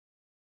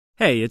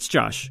Hey, it's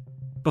Josh.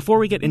 Before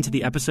we get into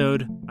the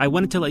episode, I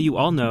wanted to let you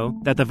all know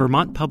that the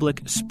Vermont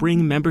Public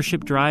Spring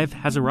Membership Drive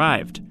has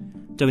arrived.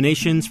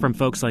 Donations from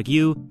folks like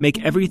you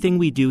make everything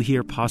we do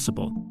here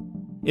possible.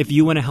 If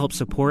you want to help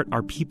support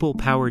our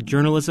people-powered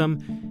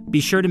journalism,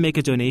 be sure to make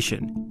a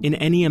donation in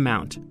any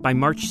amount by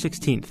March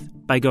 16th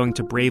by going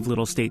to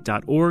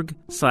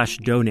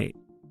bravelittlestate.org/donate.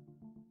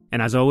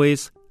 And as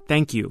always,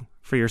 thank you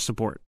for your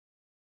support.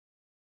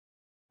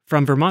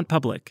 From Vermont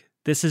Public,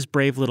 this is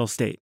Brave Little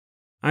State.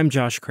 I'm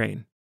Josh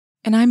Crane.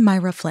 And I'm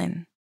Myra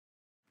Flynn.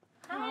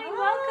 Hi,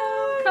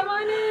 welcome. Come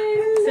on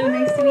in. So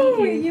nice to meet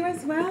you. You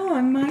as well.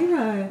 I'm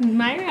Myra.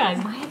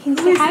 Myra can you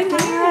say hi,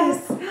 Myra?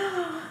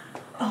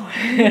 Oh,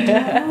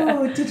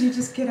 no. Did you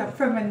just get up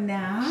from a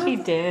nap? She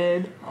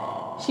did.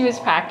 Aww. She was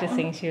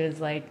practicing. She was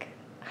like,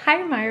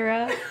 hi,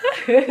 Myra.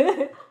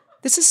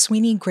 This is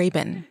Sweeney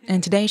Grabin,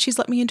 and today she's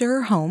let me into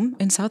her home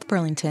in South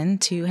Burlington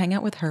to hang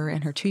out with her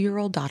and her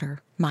 2-year-old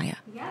daughter, Maya.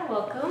 Yeah,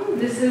 welcome.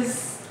 This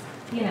is,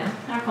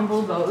 our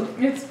humble abode.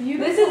 It's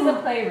beautiful. This is the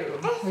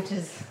playroom, which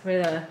is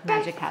where the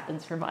magic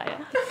happens for Maya.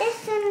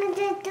 This one is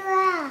a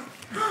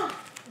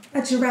giraffe.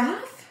 A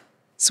giraffe?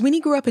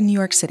 Sweeney grew up in New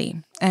York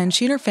City, and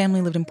she and her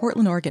family lived in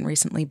Portland, Oregon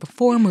recently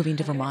before moving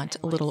to Vermont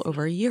a little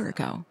over a year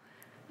ago.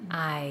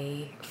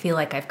 I feel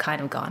like I've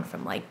kind of gone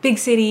from big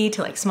city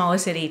to smaller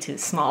city to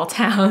small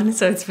town,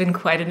 so it's been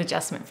quite an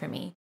adjustment for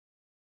me.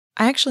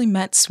 I actually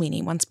met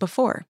Sweeney once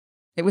before.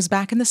 It was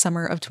back in the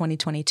summer of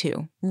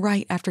 2022,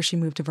 right after she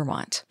moved to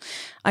Vermont.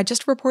 I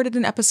just reported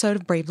an episode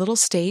of Brave Little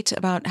State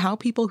about how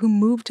people who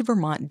moved to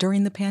Vermont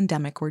during the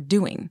pandemic were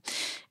doing.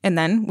 And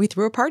then we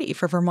threw a party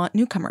for Vermont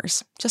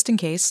newcomers, just in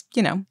case,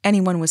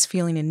 anyone was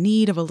feeling in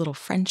need of a little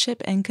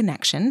friendship and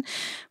connection.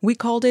 We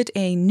called it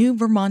a New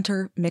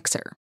Vermonter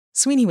Mixer.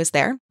 Sweeney was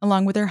there,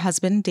 along with her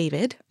husband,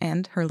 David,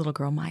 and her little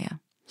girl, Maya.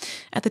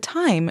 At the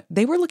time,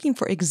 they were looking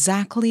for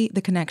exactly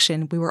the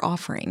connection we were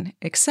offering,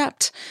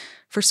 except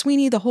for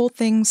Sweeney, the whole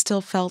thing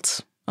still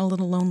felt a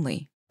little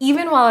lonely.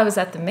 Even while I was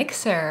at the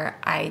mixer,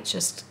 I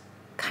just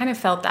kind of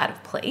felt out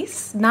of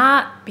place.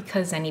 Not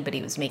because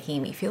anybody was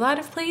making me feel out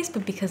of place,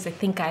 but because I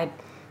think I'd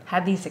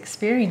had these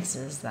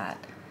experiences that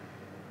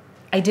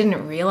I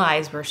didn't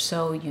realize were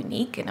so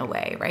unique in a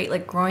way, right?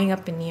 Like growing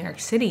up in New York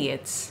City,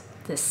 it's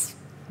this,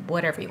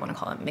 whatever you want to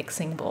call it,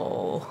 mixing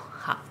bowl,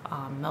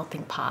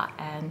 melting pot.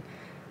 And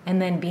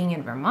then being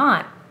in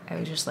Vermont, I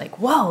was just like,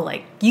 whoa,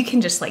 you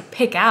can just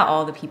pick out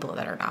all the people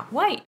that are not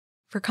white.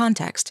 For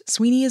context,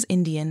 Sweeney is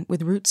Indian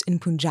with roots in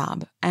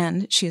Punjab,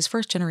 and she is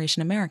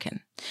first-generation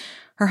American.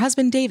 Her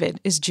husband, David,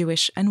 is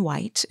Jewish and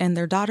white, and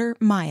their daughter,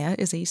 Maya,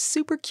 is a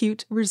super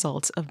cute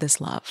result of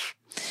this love.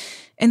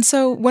 And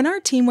so when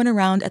our team went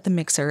around at the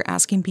mixer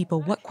asking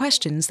people what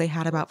questions they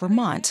had about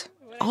Vermont,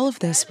 all of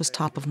this was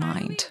top of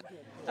mind.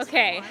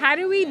 Okay, how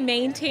do we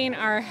maintain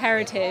our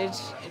heritage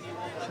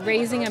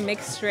raising a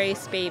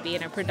mixed-race baby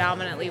in a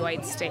predominantly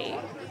white state?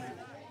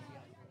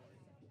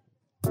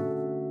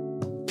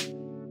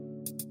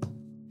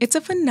 It's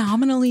a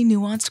phenomenally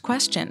nuanced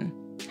question.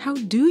 How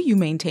do you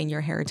maintain your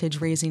heritage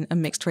raising a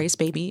mixed-race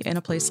baby in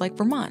a place like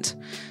Vermont?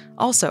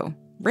 Also,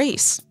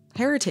 race,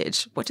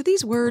 heritage, what do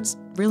these words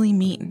really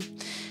mean?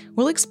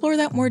 We'll explore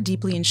that more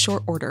deeply in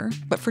short order,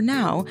 but for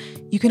now,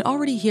 you can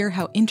already hear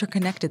how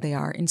interconnected they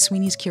are in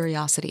Sweeney's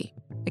curiosity.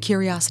 A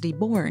curiosity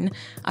born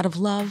out of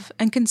love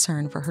and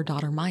concern for her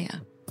daughter,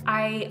 Maya.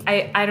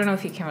 I don't know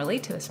if you can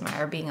relate to this,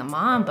 Maya, being a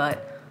mom,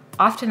 but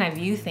often I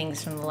view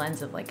things from the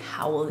lens of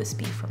how will this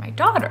be for my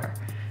daughter?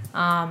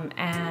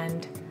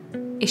 And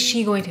is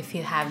she going to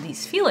have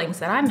these feelings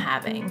that I'm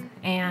having?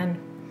 And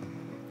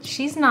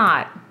she's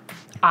not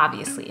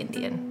obviously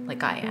Indian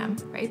like I am,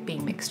 right?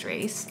 Being mixed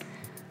race.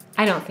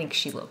 I don't think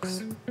she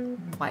looks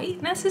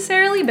white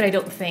necessarily, but I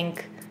don't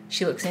think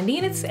she looks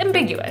Indian. It's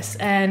ambiguous.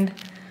 And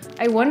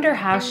I wonder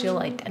how she'll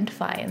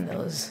identify in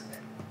those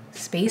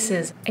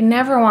spaces. I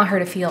never want her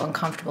to feel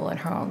uncomfortable in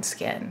her own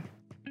skin.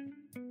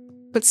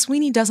 But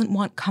Sweeney doesn't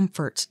want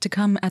comfort to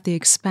come at the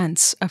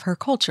expense of her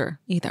culture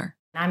either.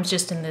 I'm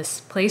just in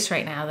this place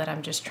right now that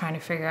I'm just trying to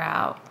figure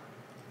out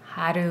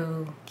how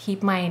to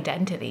keep my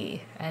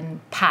identity and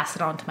pass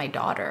it on to my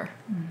daughter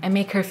and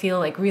make her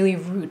feel really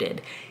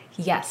rooted.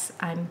 Yes,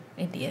 I'm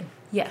Indian.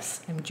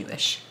 Yes, I'm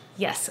Jewish.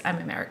 Yes, I'm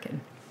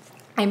American.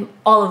 I'm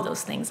all of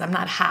those things. I'm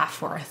not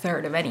half or a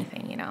third of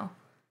anything,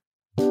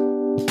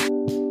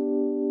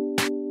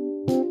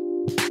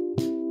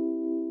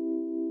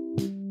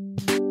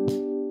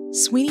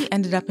 Sweeney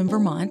ended up in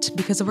Vermont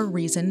because of a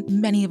reason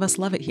many of us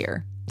love it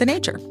here, the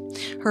nature.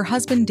 Her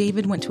husband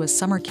David went to a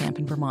summer camp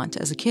in Vermont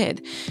as a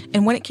kid,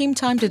 and when it came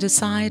time to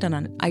decide on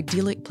an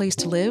idyllic place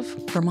to live,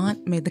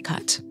 Vermont made the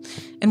cut.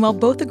 And while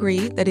both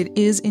agree that it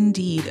is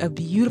indeed a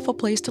beautiful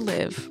place to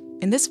live,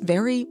 in this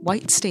very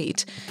white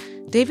state,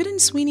 David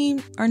and Sweeney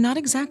are not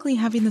exactly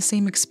having the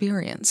same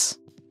experience.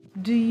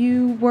 Do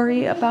you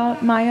worry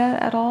about Maya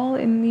at all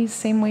in these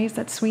same ways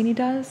that Sweeney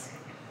does?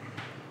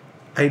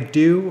 I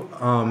do.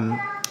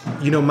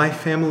 My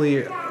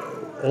family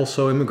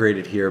also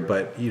immigrated here,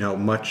 but,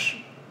 much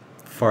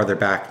farther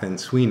back than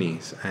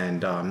Sweeney's.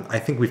 And I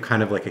think we've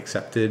kind of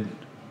accepted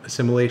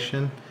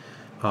assimilation.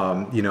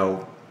 You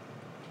know,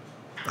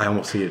 I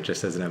almost see it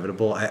just as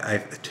inevitable.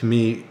 To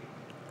me,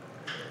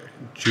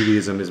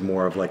 Judaism is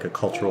more of like a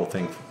cultural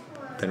thing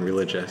than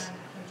religious.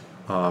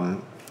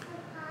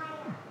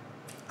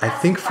 I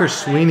think for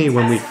Sweeney,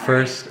 when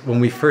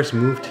we first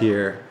moved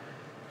here,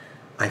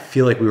 I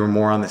feel like we were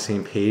more on the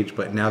same page.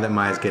 But now that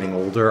Maya's getting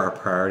older, our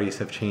priorities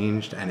have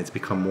changed, and it's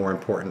become more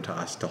important to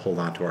us to hold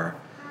on to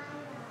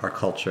our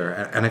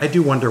culture. And I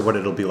do wonder what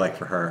it'll be like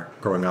for her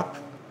growing up,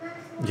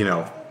 you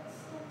know,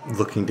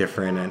 looking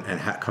different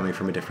and coming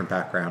from a different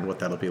background. What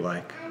that'll be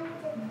like.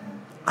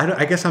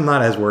 I guess I'm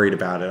not as worried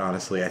about it,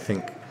 honestly. I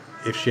think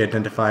if she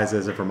identifies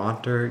as a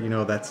Vermonter, you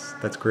know,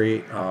 that's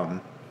great.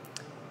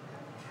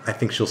 I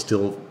think she'll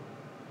still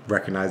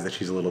recognize that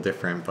she's a little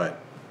different, but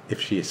if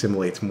she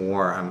assimilates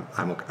more,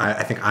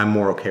 I think I'm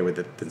more okay with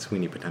it than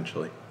Sweeney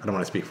potentially. I don't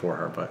want to speak for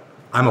her, but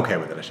I'm okay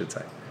with it, I should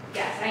say.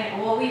 Yes, I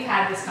know. Well, we've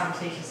had this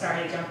conversation,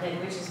 sorry to jump in,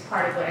 which is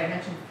part of what I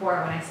mentioned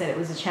before when I said it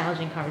was a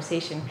challenging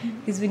conversation.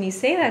 Because when you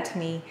say that to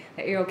me,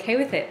 that you're okay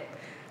with it,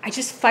 I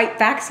just fight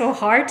back so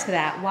hard to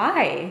that.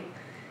 Why?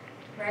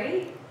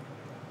 Right?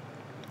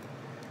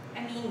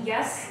 I mean,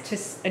 yes, to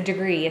a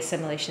degree,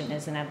 assimilation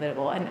is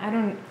inevitable.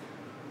 And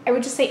I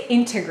would just say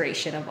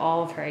integration of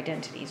all of her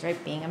identities,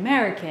 right? Being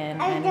American.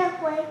 I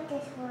don't like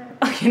this one.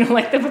 Oh, you don't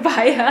like the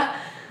papaya?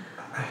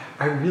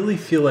 I really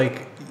feel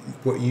like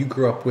what you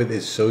grew up with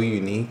is so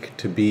unique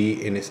to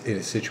be in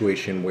a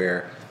situation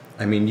where,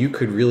 I mean, you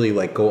could really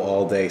like go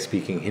all day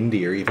speaking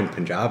Hindi or even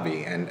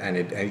Punjabi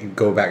and you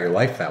go about your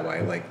life that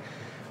way. Like,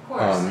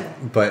 Of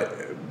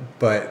course.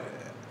 But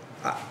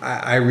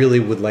I really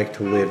would like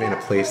to live in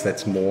a place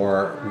that's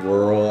more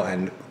rural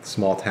and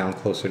small town,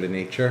 closer to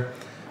nature.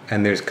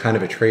 And there's kind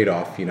of a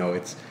trade-off, you know.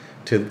 It's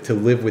to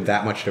live with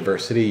that much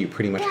diversity, you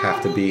pretty much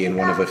have to be in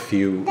one of a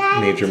few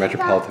major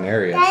metropolitan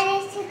areas.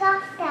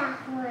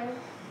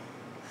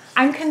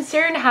 I'm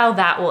concerned how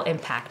that will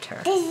impact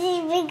her.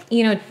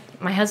 You know,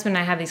 my husband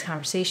and I have these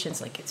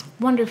conversations, like, it's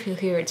wonderful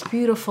here, it's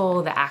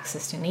beautiful, the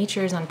access to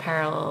nature is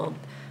unparalleled,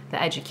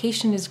 the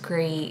education is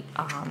great,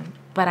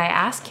 but I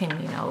ask him,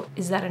 you know,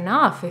 is that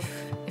enough?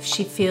 If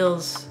she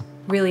feels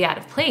really out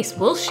of place,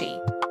 will she?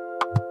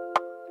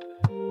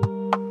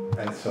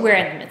 So, we're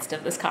in the midst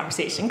of this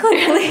conversation,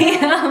 clearly.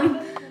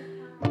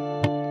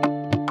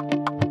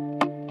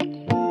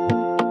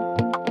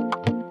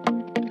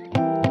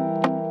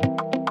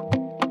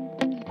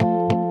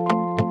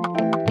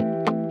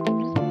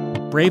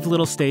 Brave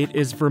Little State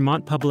is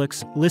Vermont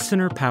Public's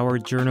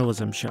listener-powered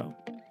journalism show.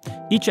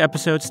 Each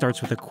episode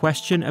starts with a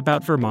question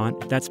about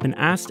Vermont that's been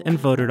asked and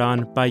voted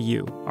on by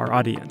you, our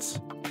audience.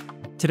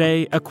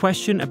 Today, a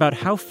question about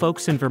how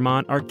folks in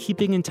Vermont are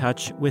keeping in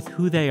touch with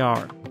who they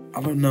are. I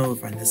don't know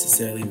if I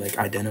necessarily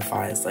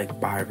identify as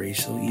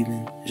biracial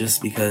even,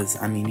 just because,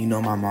 I mean, you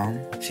know my mom,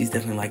 she's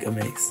definitely a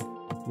mix.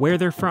 Where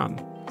they're from.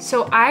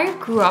 So I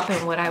grew up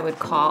in what I would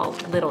call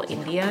Little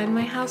India in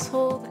my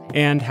household.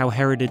 And how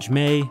heritage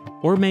may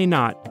or may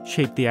not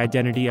shape the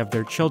identity of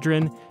their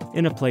children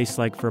in a place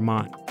like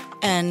Vermont.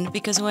 And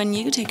because when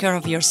you take care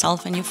of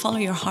yourself and you follow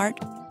your heart,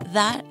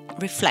 that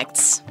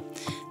reflects,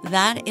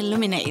 that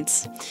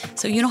illuminates.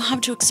 So you don't have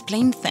to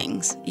explain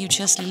things, you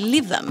just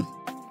live them.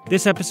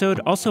 This episode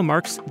also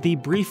marks the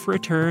brief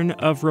return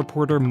of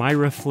reporter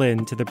Myra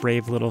Flynn to the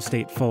Brave Little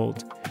State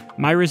fold.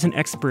 Myra's an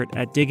expert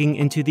at digging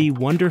into the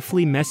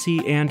wonderfully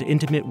messy and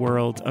intimate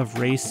world of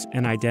race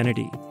and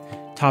identity,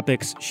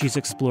 topics she's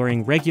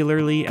exploring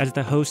regularly as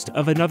the host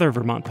of another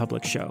Vermont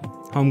Public show,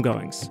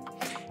 Homegoings,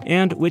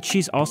 and which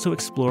she's also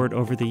explored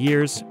over the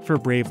years for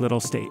Brave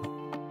Little State.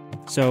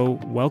 So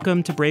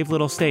welcome to Brave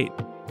Little State,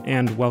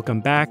 and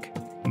welcome back,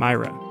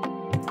 Myra.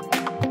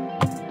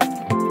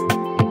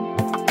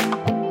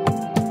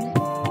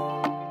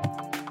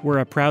 We're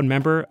a proud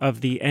member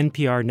of the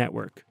NPR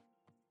network.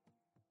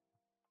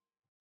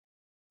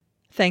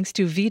 Thanks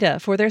to VITA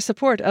for their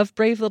support of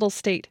Brave Little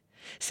State.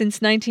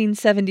 Since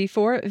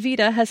 1974,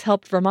 VITA has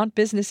helped Vermont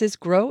businesses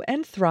grow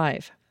and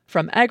thrive.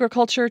 From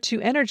agriculture to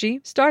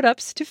energy,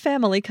 startups to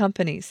family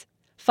companies.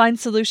 Find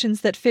solutions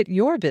that fit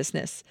your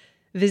business.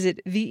 Visit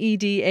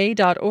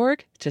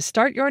VEDA.org to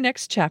start your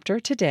next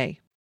chapter today.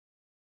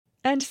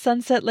 And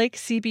Sunset Lake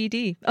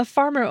CBD, a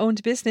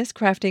farmer-owned business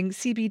crafting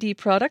CBD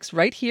products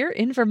right here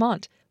in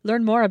Vermont.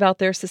 Learn more about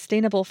their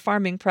sustainable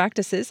farming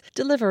practices,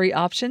 delivery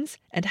options,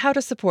 and how to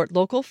support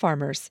local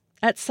farmers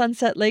at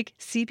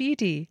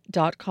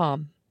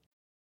sunsetlakecbd.com.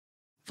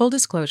 Full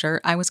disclosure,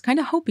 I was kind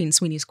of hoping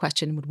Sweeney's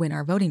question would win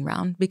our voting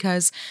round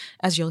because,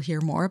 as you'll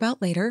hear more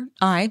about later,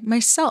 I,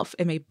 myself,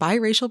 am a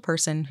biracial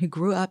person who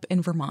grew up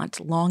in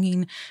Vermont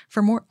longing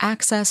for more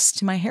access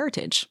to my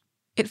heritage.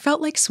 It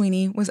felt like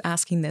Sweeney was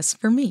asking this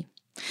for me.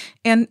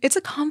 And it's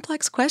a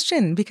complex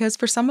question because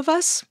for some of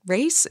us,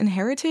 race and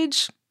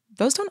heritage,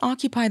 those don't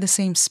occupy the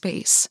same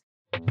space.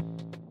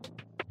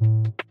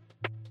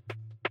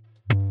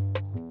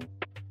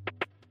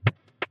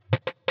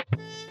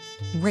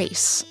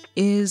 Race.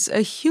 is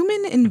a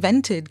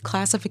human-invented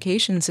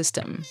classification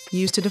system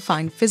used to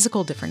define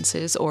physical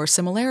differences or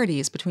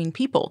similarities between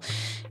people.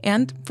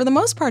 And for the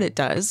most part it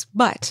does,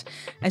 but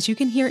as you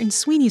can hear in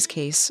Sweeney's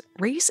case,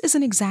 race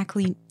isn't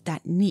exactly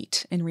that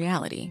neat in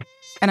reality.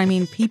 And I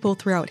mean, people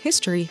throughout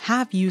history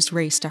have used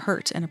race to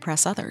hurt and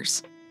oppress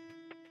others.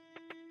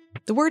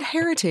 The word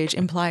heritage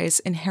implies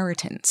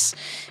inheritance.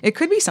 It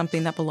could be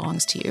something that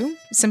belongs to you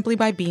simply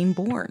by being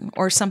born,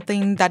 or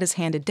something that is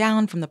handed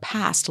down from the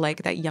past,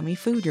 like that yummy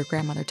food your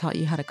grandmother taught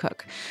you how to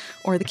cook,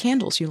 or the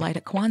candles you light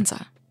at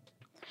Kwanzaa.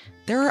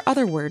 There are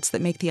other words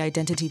that make the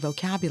identity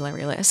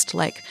vocabulary list,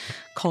 like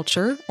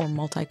culture or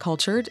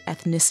multicultural,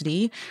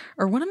 ethnicity,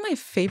 or one of my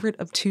favorite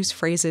obtuse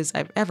phrases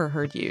I've ever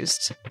heard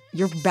used,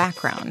 your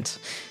background.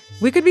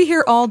 We could be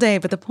here all day,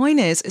 but the point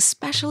is,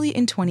 especially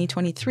in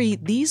 2023,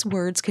 these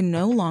words can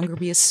no longer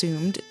be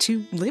assumed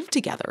to live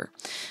together.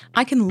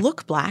 I can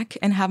look Black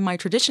and have my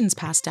traditions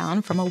passed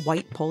down from a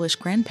white Polish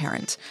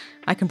grandparent.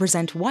 I can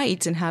present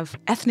white and have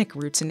ethnic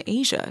roots in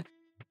Asia.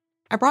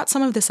 I brought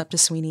some of this up to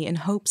Sweeney in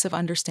hopes of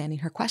understanding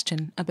her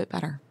question a bit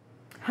better.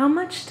 How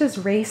much does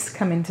race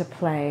come into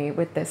play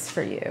with this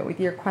for you, with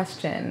your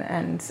question?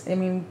 And I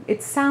mean,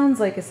 it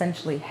sounds like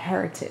essentially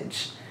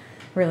heritage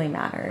really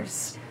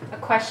matters. A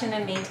question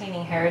in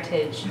maintaining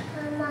heritage,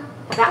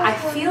 that I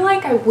feel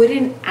like I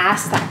wouldn't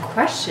ask that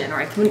question, or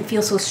I wouldn't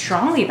feel so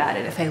strongly about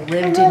it if I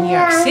lived in New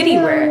York City,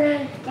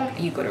 where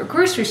you go to a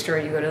grocery store,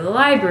 you go to the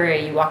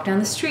library, you walk down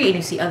the street and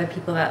you see other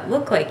people that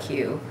look like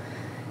you.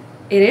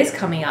 It is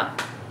coming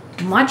up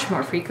much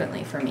more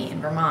frequently for me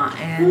in Vermont.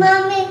 And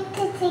Mommy,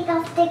 to take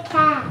off the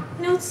cap.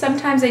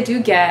 Sometimes I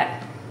do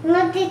get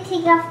Not to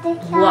take off the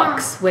cap.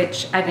 looks,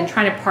 which I've been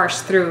trying to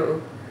parse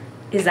through.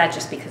 Is that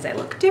just because I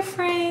look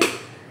different?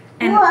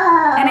 And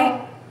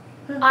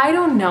I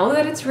don't know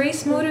that it's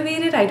race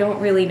motivated. I don't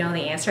really know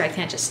the answer. I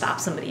can't just stop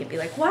somebody and be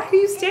like, why are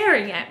you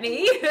staring at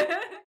me?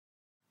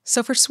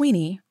 So for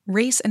Sweeney,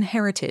 race and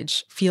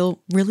heritage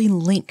feel really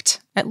linked,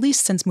 at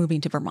least since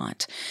moving to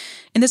Vermont.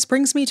 And this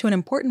brings me to an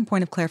important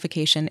point of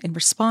clarification in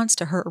response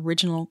to her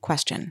original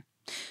question.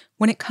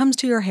 When it comes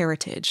to your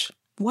heritage,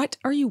 what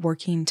are you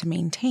working to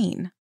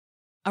maintain?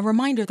 A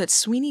reminder that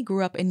Sweeney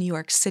grew up in New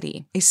York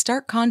City, a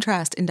stark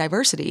contrast in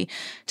diversity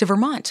to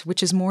Vermont,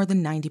 which is more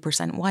than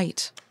 90%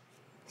 white.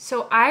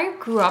 So I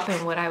grew up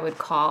in what I would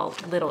call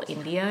Little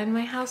India in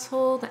my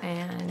household,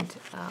 and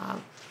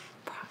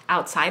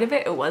outside of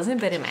it, it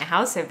wasn't, but in my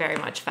house, I very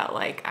much felt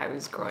like I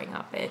was growing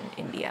up in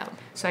India.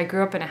 So I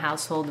grew up in a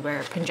household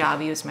where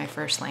Punjabi was my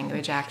first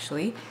language,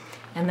 actually,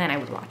 and then I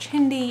would watch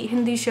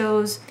Hindi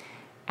shows,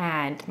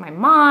 and my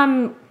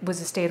mom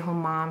was a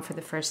stay-at-home mom for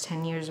the first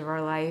 10 years of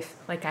our life.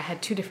 Like, I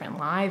had two different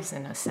lives,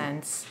 in a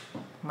sense.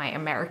 My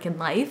American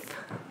life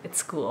at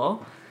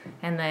school,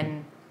 and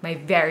then my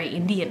very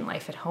Indian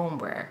life at home,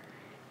 where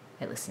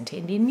I listened to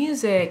Indian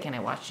music and I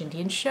watched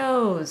Indian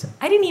shows.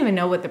 I didn't even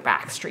know what the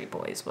Backstreet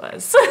Boys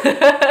was.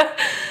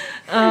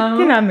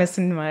 You're not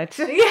missing much.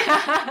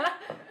 Yeah.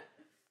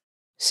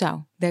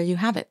 So there you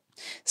have it.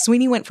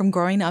 Sweeney went from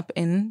growing up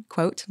in,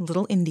 quote,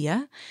 Little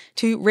India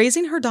to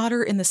raising her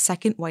daughter in the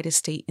second whitest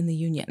state in the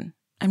Union.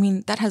 I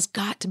mean, that has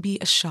got to be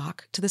a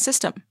shock to the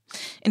system.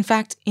 In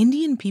fact,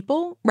 Indian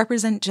people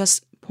represent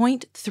just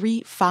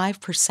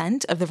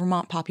 0.35% of the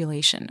Vermont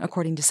population,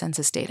 according to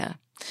census data.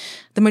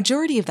 The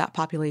majority of that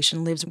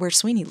population lives where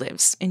Sweeney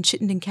lives, in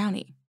Chittenden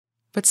County.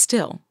 But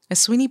still, as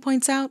Sweeney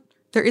points out,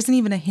 there isn't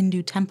even a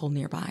Hindu temple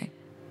nearby.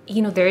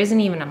 There isn't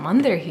even a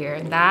mandir here,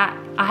 and that,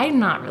 I'm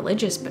not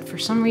religious, but for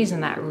some reason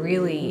that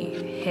really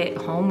hit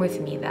home with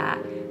me,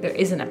 that there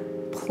isn't a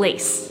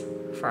place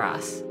for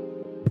us.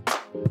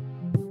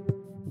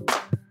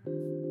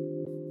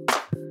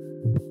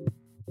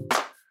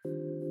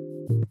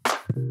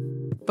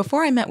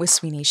 Before I met with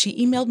Sweeney,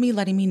 she emailed me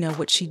letting me know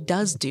what she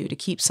does do to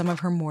keep some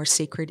of her more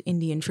sacred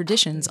Indian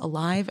traditions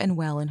alive and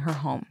well in her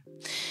home.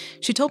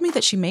 She told me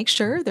that she makes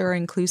sure there are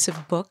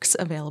inclusive books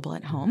available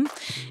at home,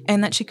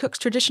 and that she cooks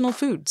traditional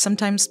food,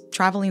 sometimes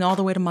traveling all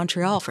the way to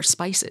Montreal for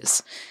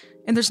spices.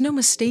 And there's no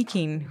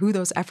mistaking who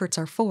those efforts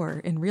are for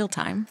in real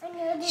time.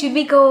 Should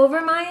we go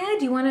over, Maya?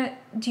 Do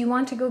you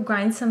want to go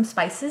grind some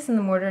spices in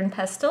the mortar and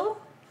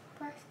pestle?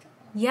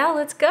 Yeah,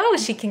 let's go.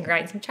 She can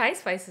grind some chai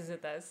spices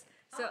with us.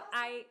 So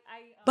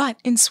But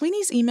in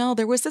Sweeney's email,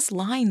 there was this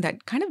line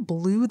that kind of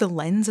blew the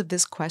lens of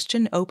this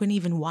question open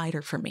even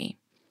wider for me.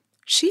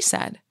 She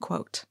said,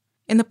 quote,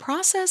 "In the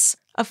process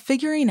of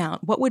figuring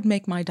out what would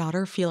make my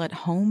daughter feel at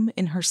home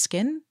in her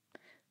skin,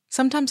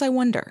 sometimes I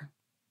wonder,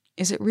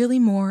 is it really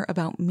more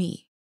about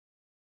me?"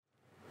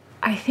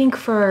 I think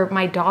for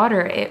my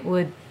daughter, it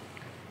would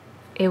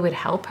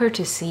help her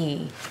to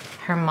see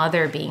her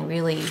mother being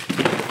really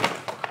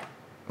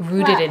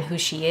rooted in who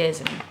she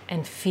is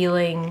and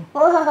feeling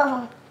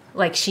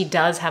like she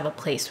does have a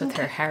place with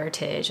her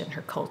heritage and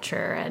her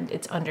culture, and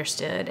it's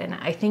understood. And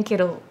I think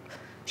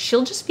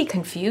she'll just be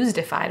confused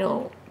if I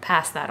don't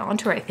pass that on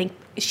to her. I think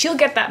she'll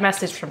get that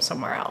message from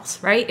somewhere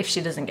else, right? If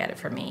she doesn't get it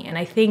from me. And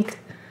I think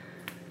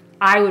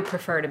I would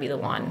prefer to be the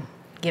one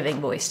giving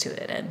voice to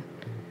it and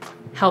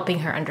helping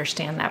her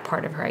understand that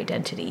part of her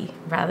identity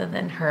rather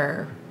than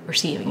her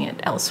receiving it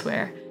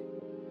elsewhere.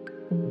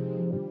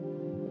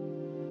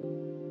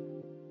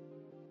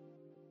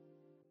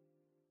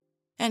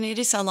 And it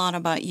is a lot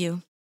about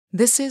you.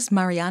 This is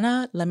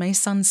Mariana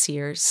Lemaison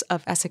Sears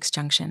of Essex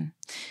Junction.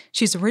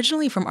 She's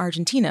originally from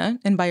Argentina,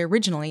 and by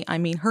originally, I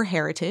mean her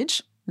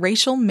heritage,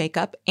 racial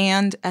makeup,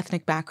 and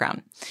ethnic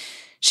background.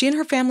 She and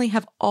her family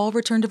have all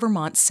returned to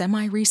Vermont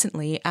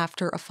semi-recently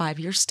after a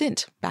 5-year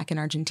stint back in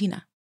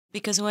Argentina.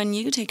 Because when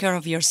you take care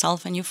of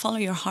yourself and you follow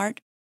your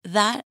heart,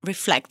 that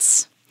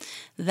reflects,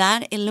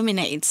 that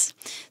illuminates.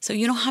 So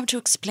you don't have to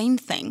explain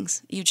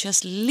things. You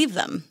just live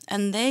them.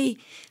 And they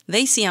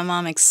see a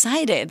mom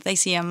excited. They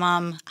see a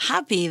mom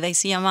happy. They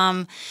see a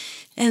mom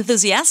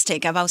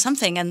enthusiastic about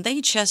something. And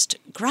they just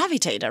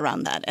gravitate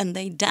around that. And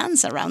they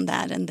dance around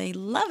that. And they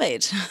love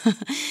it.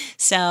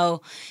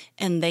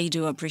 And they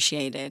do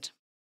appreciate it.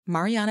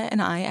 Mariana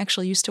and I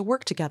actually used to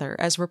work together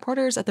as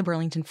reporters at the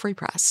Burlington Free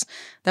Press.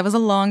 That was a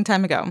long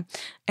time ago.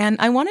 And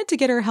I wanted to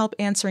get her help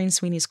answering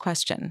Sweeney's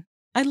question.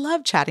 I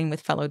love chatting with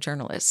fellow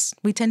journalists.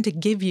 We tend to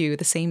give you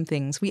the same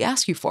things we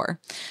ask you for.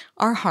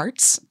 Our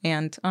hearts,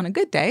 and on a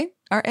good day,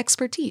 our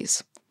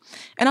expertise.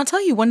 And I'll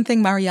tell you one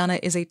thing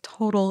Mariana is a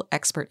total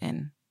expert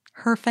in.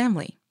 Her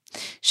family.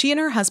 She and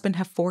her husband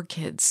have 4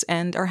 kids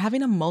and are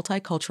having a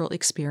multicultural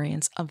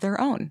experience of their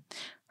own.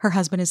 Her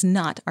husband is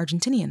not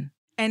Argentinian.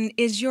 And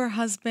is your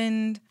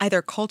husband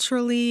either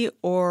culturally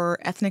or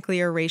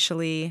ethnically or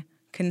racially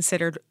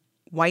considered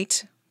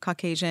white,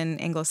 Caucasian,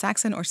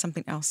 Anglo-Saxon, or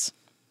something else?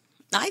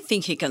 I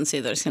think he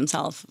considers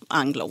himself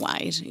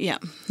Anglo-white, yeah.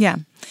 Yeah.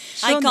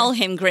 I call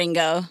him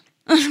Gringo.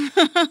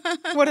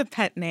 What a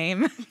pet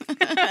name.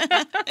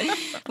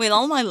 With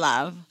all my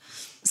love.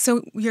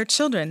 So your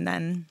children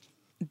then,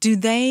 do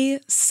they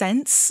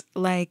sense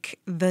like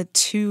the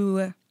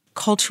 2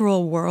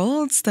 cultural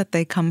worlds that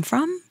they come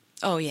from?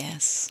 Oh,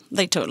 yes,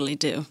 they totally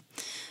do.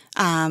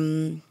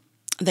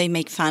 They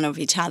make fun of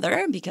each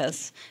other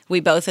because we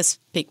both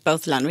speak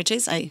both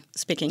languages. I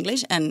speak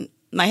English and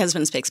my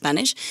husband speaks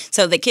Spanish.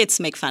 So the kids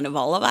make fun of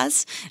all of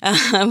us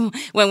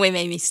when we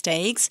make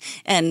mistakes.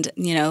 And,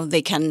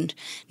 they can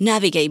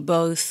navigate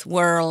both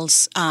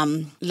worlds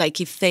like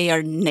if they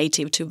are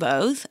native to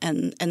both.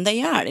 And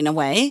they are, in a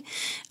way.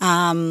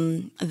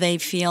 They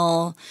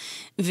feel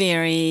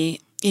very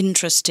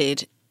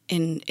interested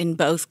in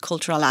both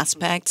cultural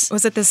aspects.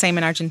 Was it the same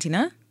in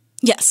Argentina?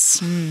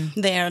 Yes,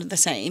 they are the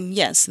same.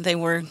 Yes, they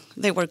were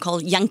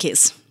called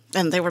Yankees,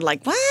 and they were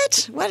like,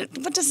 "What?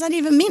 What does that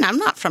even mean? I'm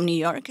not from New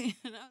York." Okay.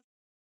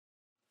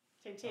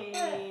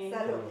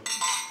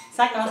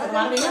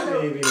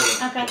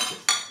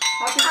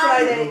 Happy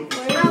Friday.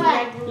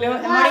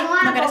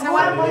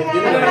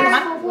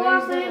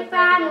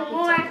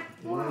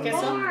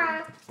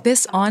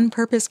 This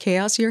on-purpose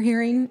chaos you're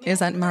hearing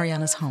is at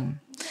Mariana's home.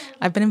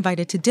 I've been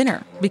invited to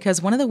dinner because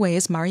one of the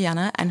ways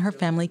Mariana and her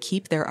family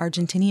keep their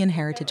Argentinian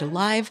heritage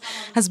alive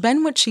has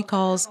been what she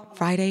calls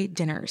Friday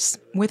dinners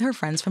with her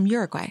friends from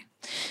Uruguay.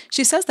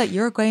 She says that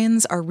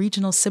Uruguayans are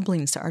regional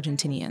siblings to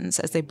Argentinians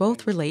as they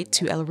both relate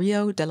to El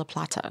Rio de la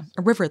Plata,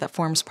 a river that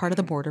forms part of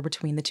the border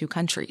between the 2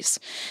 countries.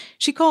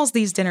 She calls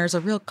these dinners a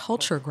real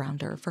culture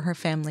grounder for her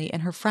family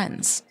and her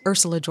friends,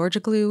 Ursula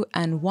Georgiglou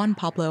and Juan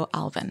Pablo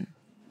Alvin.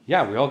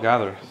 Yeah, we all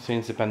gather.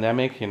 Since the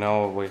pandemic,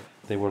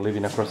 they were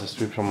living across the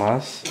street from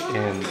us,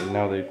 and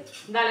now they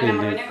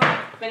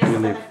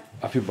live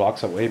a few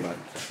blocks away, but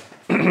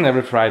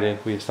every Friday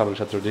we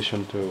establish a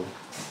tradition to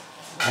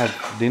have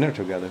dinner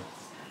together.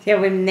 Yeah,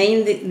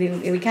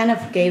 we kind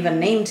of gave a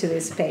name to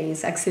this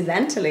space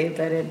accidentally,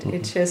 but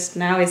it just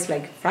now it's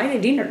like Friday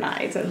dinner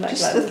night.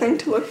 Just a thing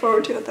to look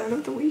forward to at the end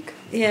of the week.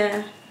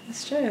 Yeah,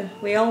 that's true.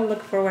 We all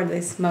look forward to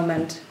this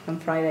moment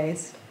on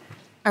Fridays.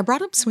 I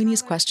brought up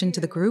Sweeney's question to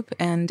the group,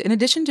 and in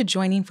addition to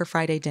joining for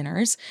Friday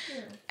dinners,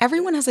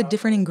 everyone has a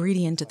different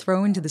ingredient to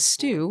throw into the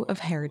stew of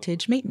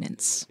heritage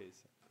maintenance.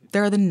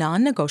 There are the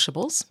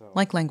non-negotiables,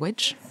 like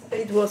language.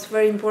 It was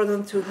very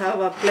important to have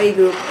a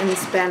playgroup in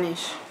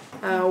Spanish,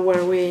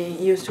 where we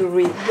used to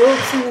read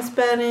books in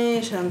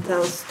Spanish and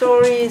tell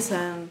stories.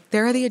 And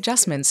there are the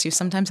adjustments you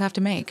sometimes have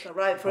to make.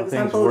 Right, for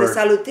example, the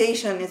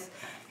salutation is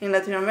in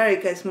Latin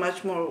America is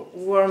much more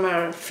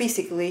warmer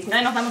physically.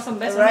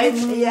 Right?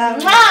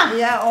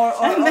 Yeah, or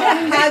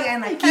a hug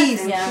and a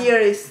kiss. Yeah. Here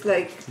is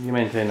like... You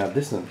maintain a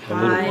distance, a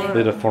little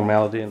bit of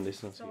formality and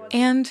distance. Here.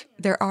 And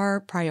there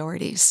are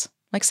priorities.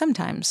 Like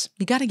sometimes,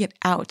 you got to get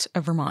out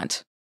of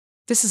Vermont.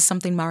 This is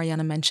something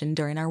Mariana mentioned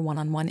during our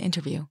one-on-one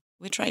interview.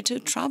 We try to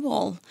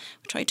travel,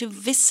 we try to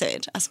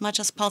visit as much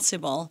as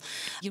possible.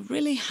 You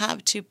really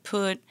have to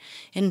put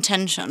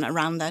intention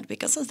around that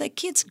because as the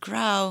kids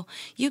grow,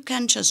 you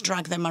can't just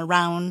drag them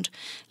around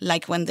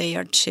like when they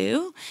are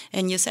 2.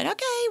 And you said,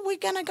 okay, we're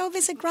going to go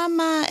visit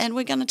grandma and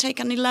we're going to take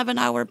an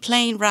 11-hour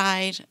plane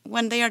ride.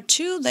 When they are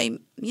 2, they,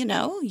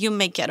 you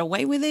may get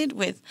away with it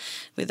with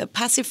a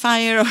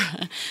pacifier.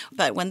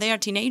 But when they are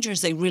teenagers,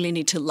 they really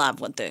need to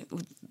love what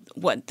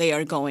they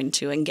are going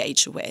to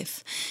engage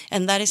with.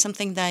 And that is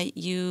something that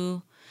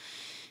you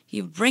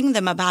bring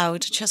them about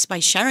just by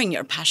sharing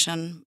your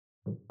passion.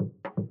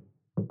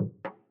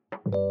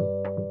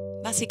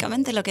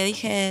 Básicamente lo que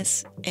dije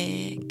es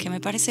que me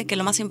parece que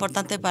lo más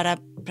importante para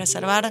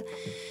preservar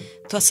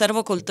tu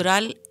acervo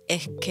cultural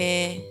es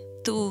que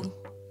tú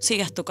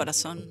sigas tu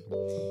corazón.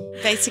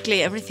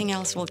 Basically, everything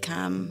else will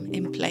come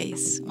in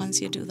place once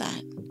you do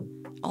that.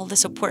 All the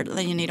support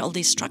that you need, all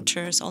these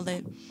structures, all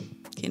the,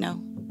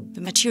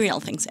 the material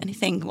things,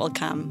 anything will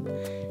come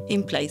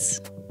in place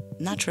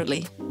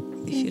naturally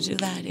if you do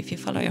that, if you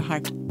follow your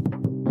heart.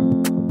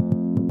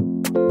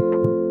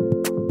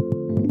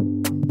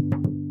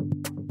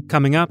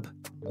 Coming up,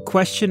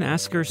 question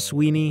asker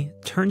Sweeney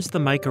turns the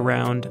mic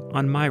around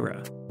on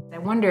Myra. I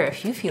wonder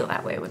if you feel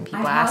that way when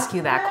people ask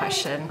you that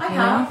question. I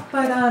have,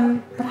 but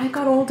I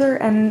got older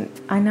and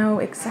I know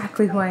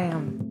exactly who I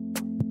am.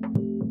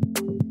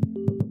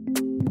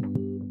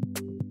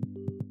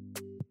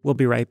 We'll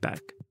be right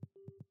back.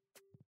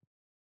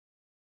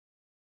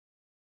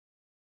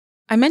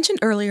 I mentioned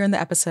earlier in the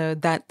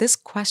episode that this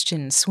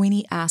question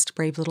Sweeney asked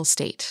Brave Little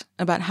State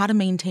about how to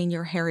maintain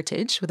your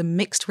heritage with a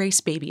mixed-race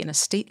baby in a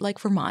state like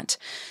Vermont,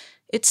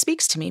 it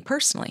speaks to me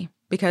personally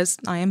because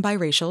I am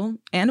biracial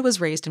and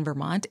was raised in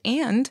Vermont,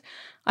 and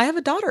I have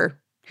a daughter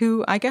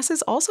who I guess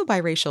is also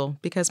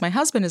biracial because my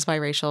husband is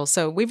biracial,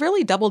 so we've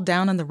really doubled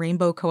down on the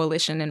Rainbow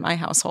Coalition in my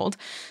household.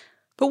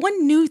 But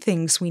one new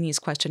thing Sweeney's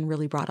question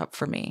really brought up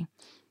for me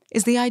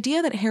is the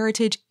idea that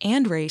heritage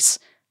and race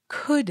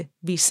could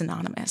be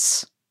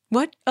synonymous.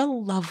 What a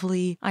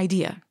lovely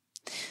idea.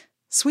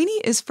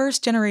 Sweeney is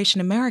first-generation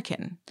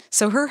American,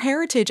 so her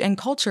heritage and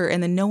culture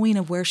and the knowing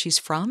of where she's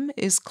from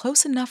is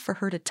close enough for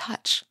her to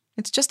touch.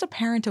 It's just a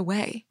parent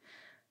away.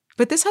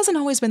 But this hasn't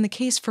always been the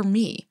case for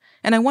me,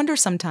 and I wonder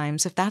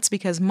sometimes if that's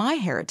because my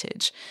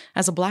heritage,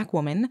 as a Black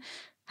woman,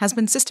 has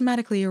been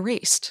systematically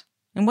erased.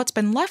 And what's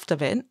been left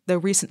of it, though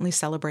recently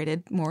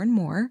celebrated more and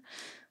more,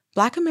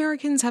 Black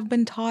Americans have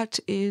been taught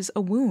is a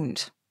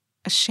wound,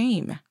 a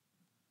shame.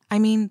 I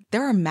mean,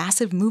 there are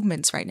massive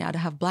movements right now to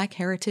have Black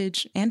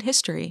heritage and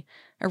history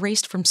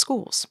erased from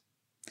schools.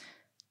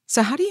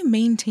 So how do you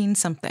maintain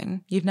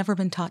something you've never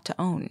been taught to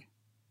own?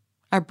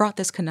 I brought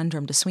this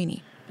conundrum to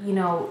Sweeney.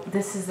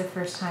 This is the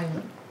first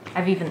time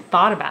I've even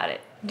thought about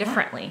it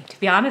differently, to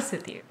be honest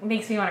with you. It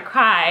makes me want to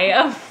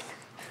cry.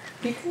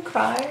 You can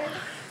cry.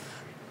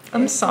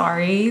 I'm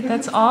sorry.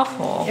 That's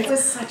awful. It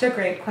was such a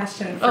great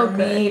question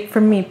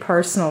for me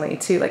personally,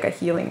 too, like a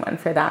healing one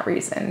for that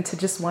reason, to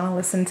just want to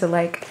listen to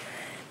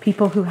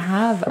people who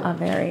have a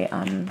very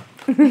a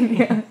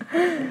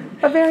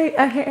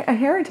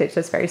heritage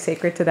that's very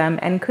sacred to them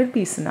and could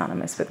be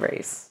synonymous with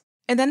race.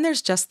 And then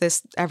there's just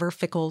this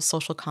ever-fickle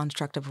social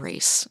construct of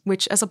race,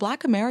 which as a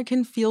Black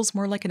American feels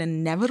more like an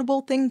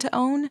inevitable thing to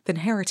own than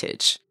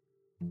heritage.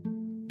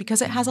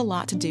 Because it has a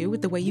lot to do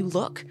with the way you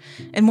look,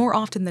 and more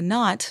often than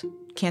not,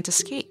 can't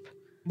escape.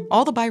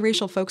 All the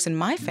biracial folks in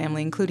my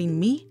family, including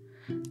me,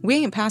 we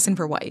ain't passing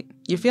for white.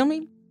 You feel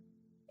me?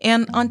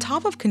 And on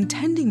top of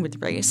contending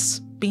with race,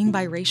 being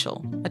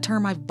biracial, a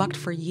term I've bucked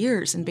for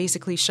years and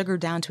basically sugared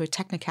down to a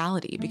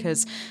technicality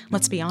because,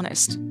 let's be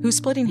honest, who's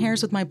splitting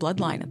hairs with my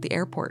bloodline at the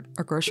airport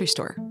or grocery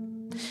store?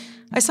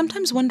 I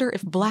sometimes wonder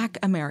if Black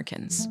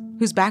Americans,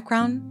 whose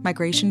background,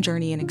 migration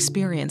journey, and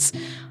experience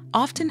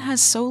often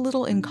has so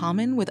little in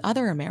common with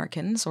other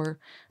Americans, or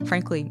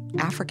frankly,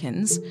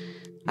 Africans,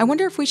 I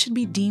wonder if we should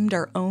be deemed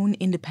our own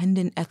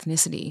independent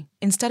ethnicity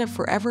instead of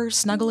forever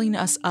snuggling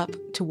us up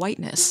to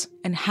whiteness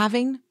and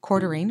having,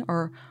 quartering,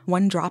 or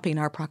one-dropping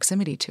our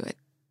proximity to it.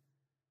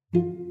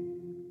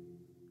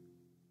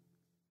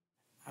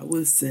 I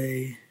would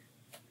say,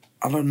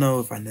 I don't know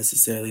if I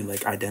necessarily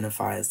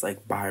identify as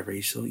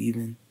biracial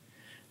even,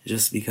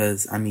 just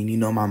because,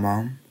 my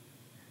mom,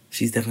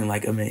 she's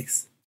definitely a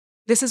mix.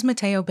 This is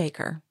Mateo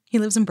Baker. He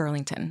lives in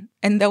Burlington.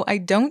 And though I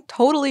don't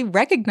totally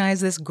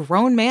recognize this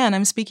grown man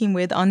I'm speaking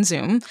with on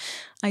Zoom,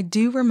 I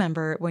do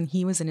remember when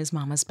he was in his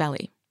mama's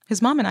belly.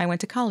 His mom and I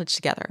went to college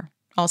together,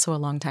 also a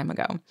long time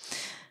ago.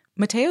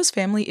 Mateo's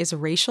family is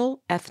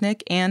racial,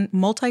 ethnic, and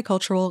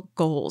multicultural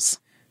goals.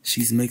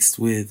 She's mixed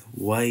with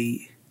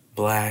white,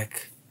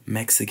 Black,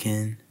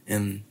 Mexican,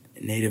 and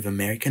Native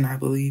American, I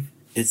believe.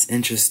 It's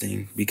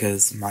interesting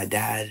because my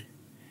dad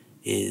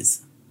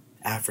is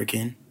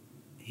African.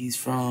 He's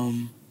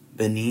from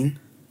Benin.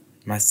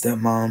 My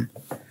stepmom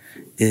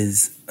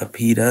is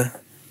Apita.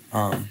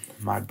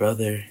 My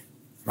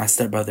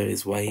stepbrother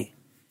is white.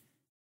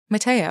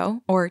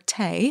 Mateo, or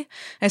Tay,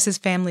 as his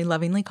family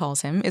lovingly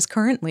calls him, is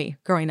currently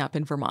growing up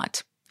in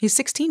Vermont. He's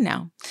 16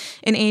 now,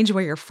 an age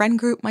where your friend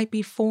group might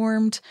be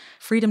formed,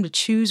 freedom to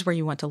choose where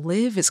you want to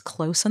live is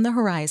close on the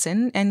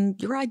horizon,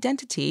 and your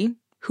identity,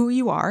 who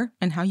you are,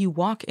 and how you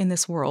walk in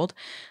this world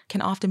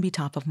can often be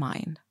top of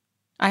mind.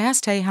 I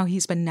asked Tay how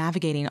he's been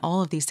navigating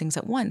all of these things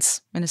at once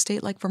in a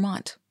state like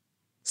Vermont.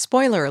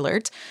 Spoiler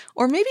alert,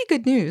 or maybe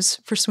good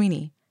news for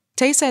Sweeney.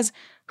 Tay says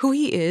who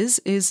he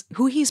is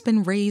who he's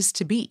been raised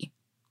to be.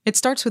 It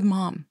starts with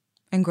mom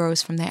and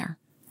grows from there.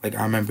 I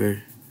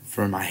remember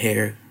for my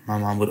hair, my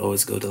mom would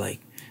always go to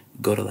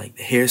the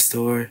hair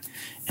store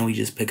and we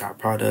just pick out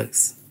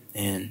products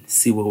and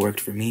see what worked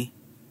for me.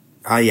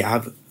 I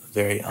have a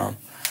very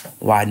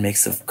wide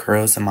mix of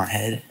curls in my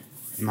head,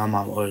 And my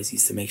mom always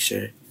used to make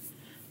sure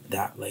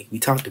that, like, we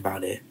talked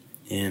about it.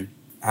 And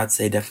I'd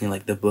say definitely,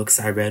 like, the books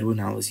I read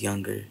when I was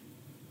younger,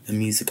 the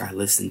music I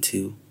listened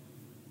to.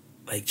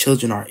 Like,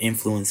 children are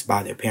influenced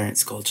by their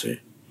parents' culture,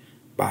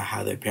 by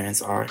how their parents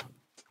are.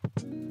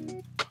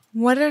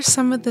 What are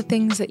some of the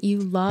things that you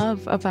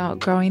love about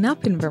growing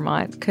up in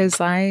Vermont? Because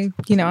I'm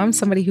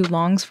somebody who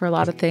longs for a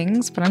lot of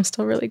things, but I'm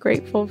still really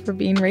grateful for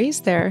being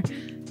raised there.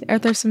 Are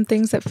there some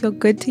things that feel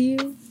good to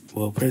you?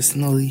 Well,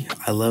 personally,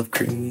 I love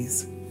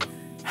creamies.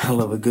 I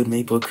love a good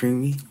maple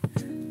creamy.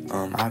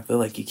 I feel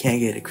like you can't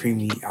get a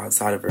creamy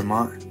outside of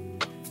Vermont.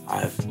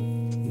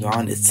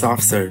 It's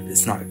soft serve.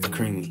 It's not a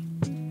creamy.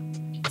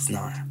 It's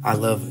not. I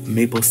love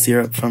maple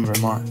syrup from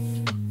Vermont,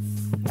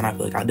 and I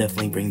feel like I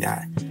definitely bring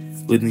that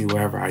with me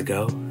wherever I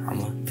go. I'm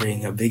gonna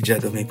bring a big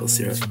jug of maple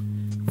syrup.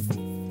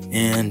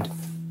 And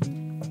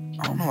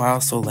I don't know, I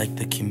also like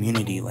the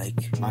community.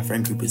 Like, my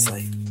friend group is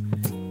like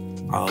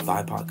all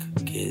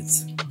BIPOC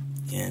kids,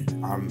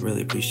 and I'm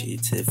really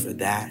appreciative for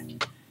that.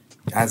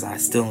 As I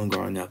still am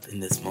growing up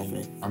in this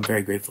moment, I'm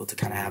very grateful to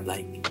kind of have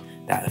like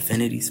that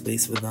affinity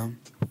space with them.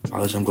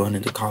 I'm going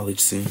into college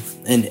soon,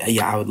 and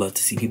I would love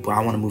to see people. I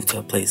want to move to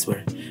a place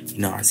where,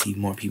 I see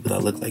more people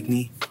that look like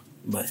me.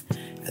 But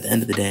at the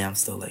end of the day, I'm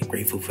still like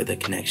grateful for the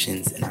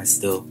connections, and I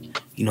still,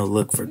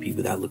 look for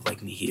people that look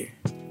like me here.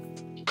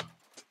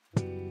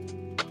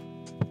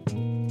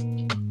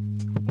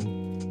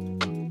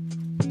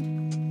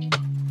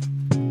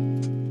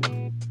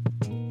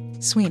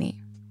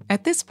 Sweeney,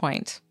 at this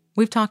point,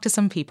 we've talked to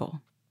some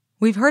people.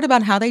 We've heard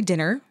about how they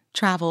dinner,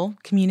 travel,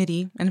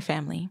 community, and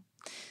family.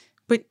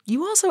 But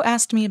you also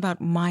asked me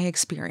about my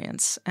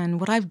experience and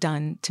what I've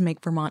done to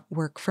make Vermont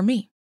work for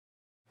me.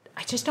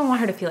 I just don't want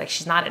her to feel like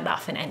she's not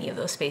enough in any of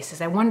those spaces.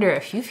 I wonder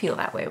if you feel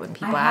that way when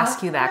people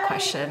ask you that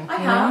question. I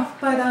have,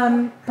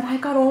 but I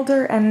got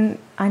older and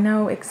I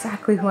know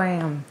exactly who I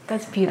am.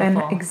 That's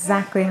beautiful. And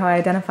exactly how I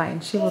identify,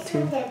 and she will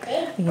too.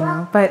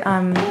 But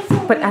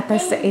at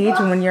this age,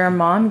 and when you're a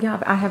mom,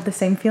 yeah, I have the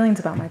same feelings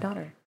about my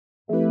daughter.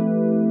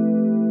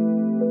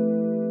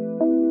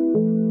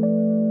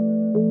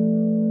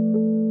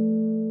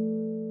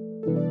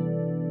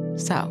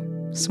 So,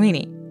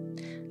 Sweeney,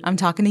 I'm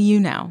talking to you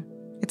now.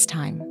 It's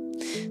time.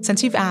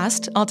 Since you've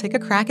asked, I'll take a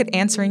crack at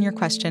answering your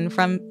question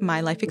from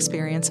my life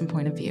experience and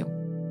point of view.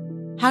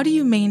 How do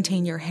you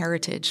maintain your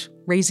heritage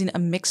raising a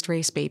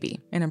mixed-race baby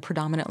in a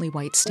predominantly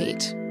white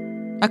state?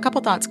 A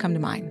couple thoughts come to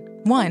mind.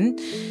 One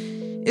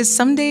is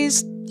some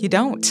days you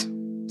don't.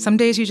 Some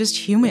days you just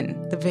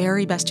human the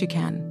very best you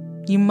can.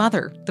 You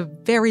mother the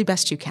very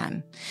best you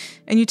can.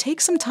 And you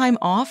take some time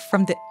off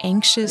from the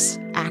anxious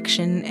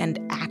action and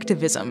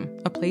activism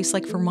a place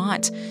like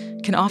Vermont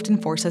can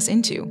often force us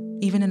into,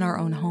 even in our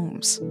own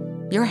homes.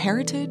 Your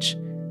heritage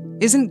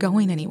isn't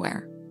going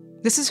anywhere.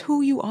 This is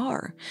who you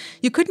are.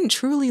 You couldn't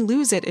truly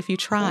lose it if you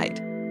tried.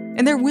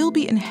 And there will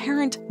be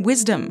inherent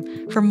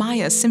wisdom for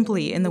Maya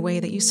simply in the way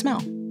that you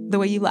smell, the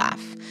way you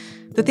laugh,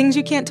 the things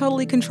you can't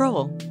totally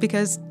control,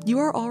 because you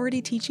are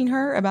already teaching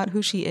her about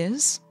who she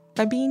is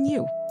by being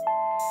you.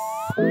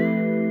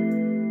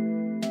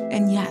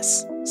 And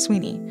yes,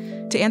 Sweeney,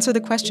 to answer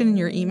the question in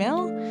your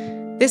email,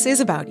 this is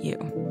about you.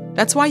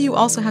 That's why you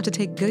also have to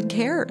take good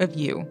care of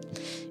you.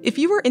 If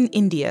you were in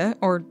India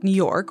or New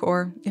York,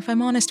 or if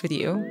I'm honest with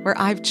you, where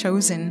I've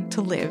chosen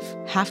to live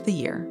half the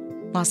year,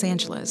 Los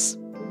Angeles,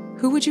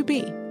 who would you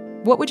be?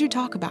 What would you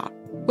talk about?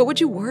 What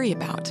would you worry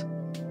about?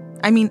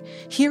 I mean,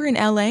 here in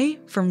LA,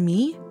 for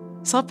me,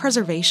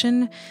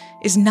 self-preservation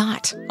is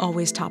not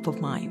always top of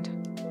mind.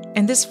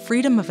 And this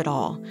freedom of it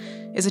all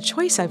is a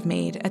choice I've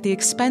made at the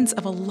expense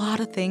of a lot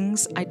of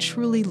things I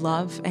truly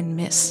love and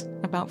miss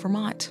about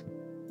Vermont.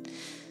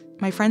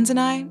 My friends and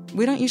I,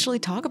 we don't usually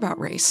talk about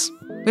race.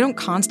 We don't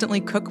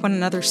constantly cook one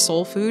another's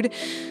soul food.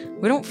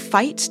 We don't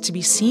fight to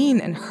be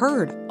seen and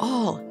heard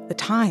all the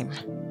time.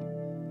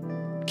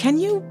 Can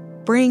you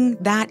bring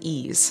that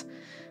ease,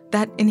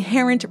 that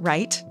inherent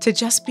right to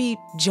just be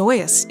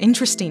joyous,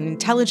 interesting,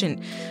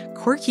 intelligent,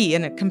 quirky,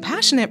 and a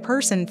compassionate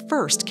person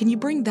first? Can you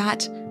bring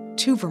that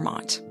to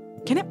Vermont?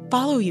 Can it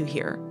follow you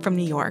here from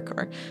New York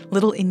or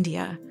Little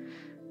India?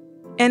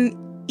 And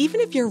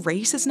even if your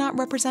race is not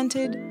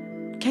represented,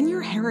 can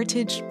your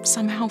heritage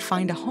somehow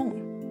find a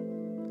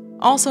home?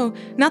 Also,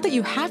 not that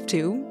you have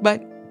to,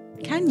 but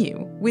can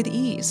you, with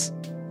ease,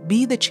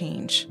 be the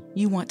change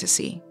you want to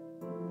see?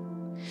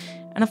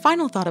 And a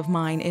final thought of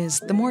mine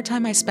is, the more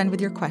time I spend with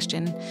your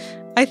question,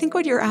 I think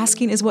what you're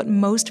asking is what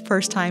most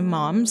first-time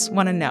moms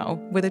want to know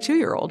with a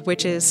 2-year-old,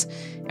 which is,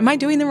 am I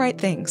doing the right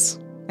things?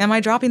 Am I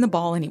dropping the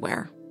ball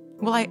anywhere?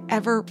 Will I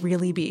ever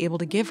really be able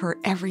to give her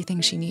everything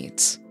she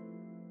needs?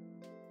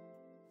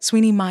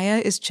 Sweeney,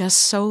 Maya is just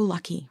so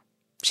lucky.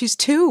 She's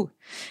 2,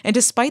 and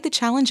despite the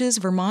challenges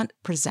Vermont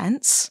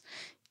presents,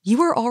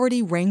 you are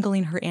already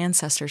wrangling her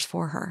ancestors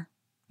for her.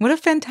 What a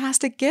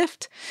fantastic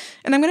gift.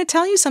 And I'm going to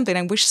tell you something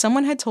I wish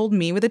someone had told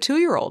me with a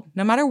 2-year-old,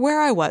 no matter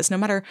where I was, no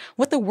matter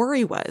what the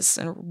worry was,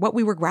 and what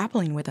we were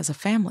grappling with as a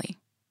family.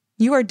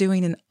 You are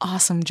doing an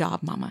awesome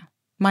job, Mama.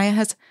 Maya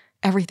has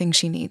everything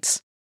she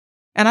needs.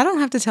 And I don't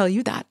have to tell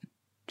you that.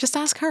 Just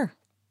ask her.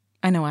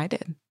 I know I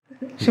did.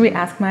 Should we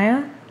ask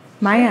Maya?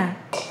 Maya,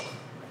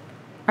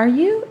 are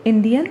you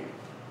Indian?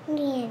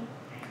 Indian.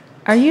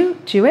 Are you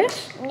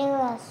Jewish?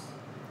 Yes.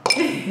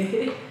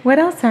 What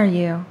else are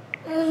you?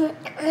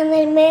 I'm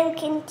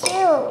American too.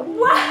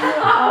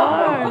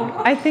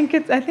 Wow! I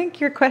think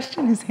your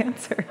question is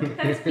answered.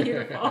 That's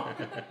beautiful.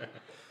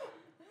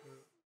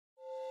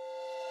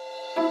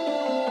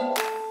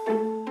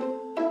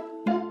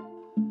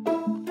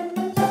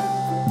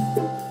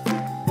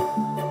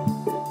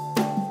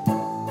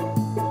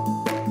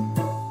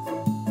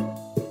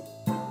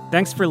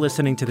 Thanks for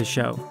listening to the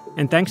show,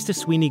 and thanks to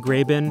Sweeney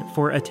Grabin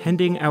for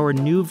attending our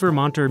new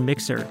Vermonter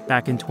Mixer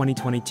back in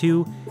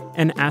 2022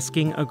 and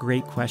asking a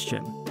great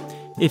question.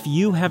 If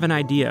you have an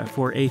idea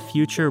for a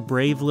future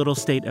Brave Little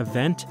State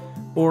event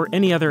or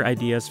any other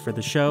ideas for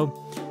the show,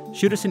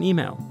 shoot us an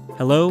email,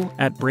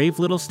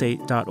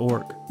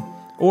 hello@bravelittlestate.org.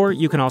 Or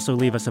you can also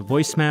leave us a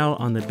voicemail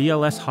on the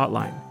BLS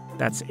hotline.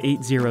 That's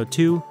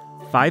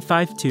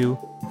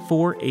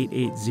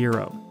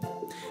 802-552-4880.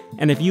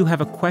 And if you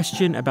have a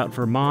question about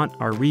Vermont,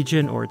 our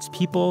region, or its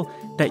people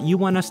that you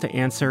want us to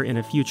answer in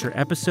a future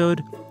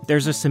episode,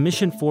 there's a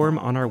submission form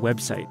on our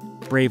website,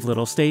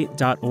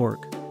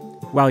 bravelittlestate.org.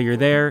 While you're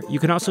there, you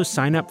can also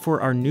sign up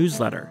for our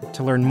newsletter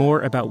to learn more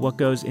about what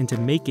goes into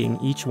making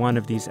each one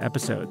of these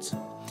episodes,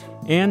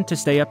 and to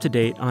stay up to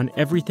date on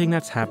everything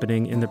that's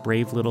happening in the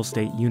Brave Little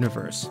State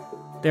universe.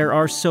 There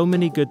are so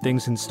many good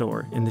things in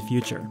store in the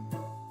future.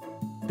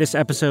 This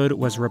episode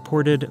was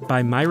reported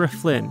by Myra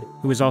Flynn,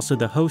 who is also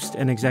the host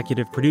and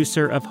executive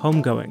producer of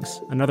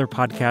Homegoings, another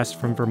podcast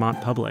from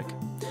Vermont Public.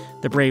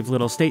 The Brave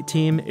Little State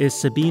team is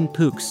Sabine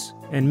Pooks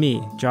and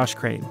me, Josh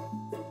Crane.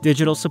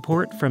 Digital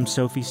support from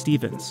Sophie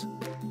Stevens.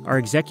 Our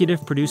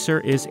executive producer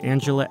is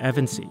Angela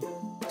Evansy.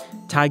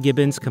 Ty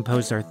Gibbons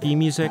composed our theme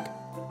music.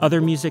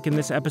 Other music in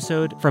this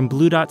episode from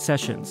Blue Dot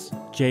Sessions,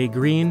 Jay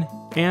Green,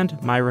 and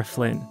Myra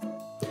Flynn.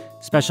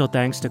 Special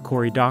thanks to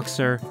Corey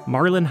Doxer,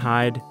 Marlon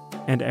Hyde,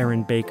 and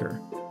Aaron Baker.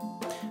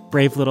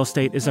 Brave Little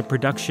State is a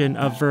production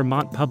of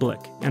Vermont Public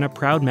and a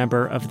proud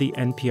member of the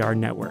NPR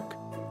network.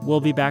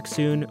 We'll be back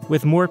soon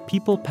with more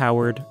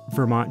people-powered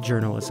Vermont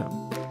journalism.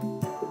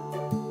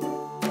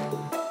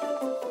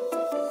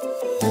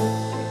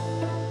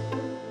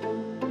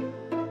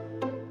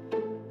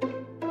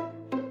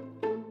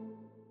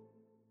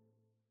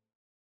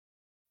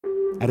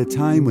 At a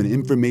time when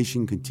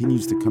information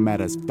continues to come at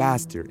us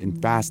faster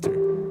and faster,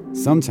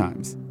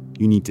 sometimes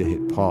you need to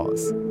hit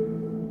pause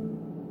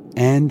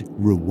and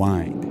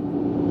rewind.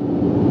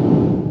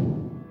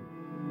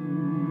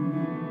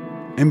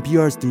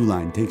 NPR's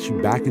Throughline takes you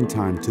back in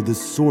time to the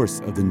source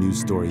of the news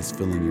stories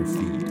filling your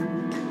feed.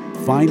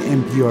 Find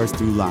NPR's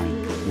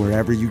Throughline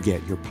wherever you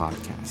get your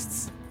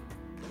podcasts.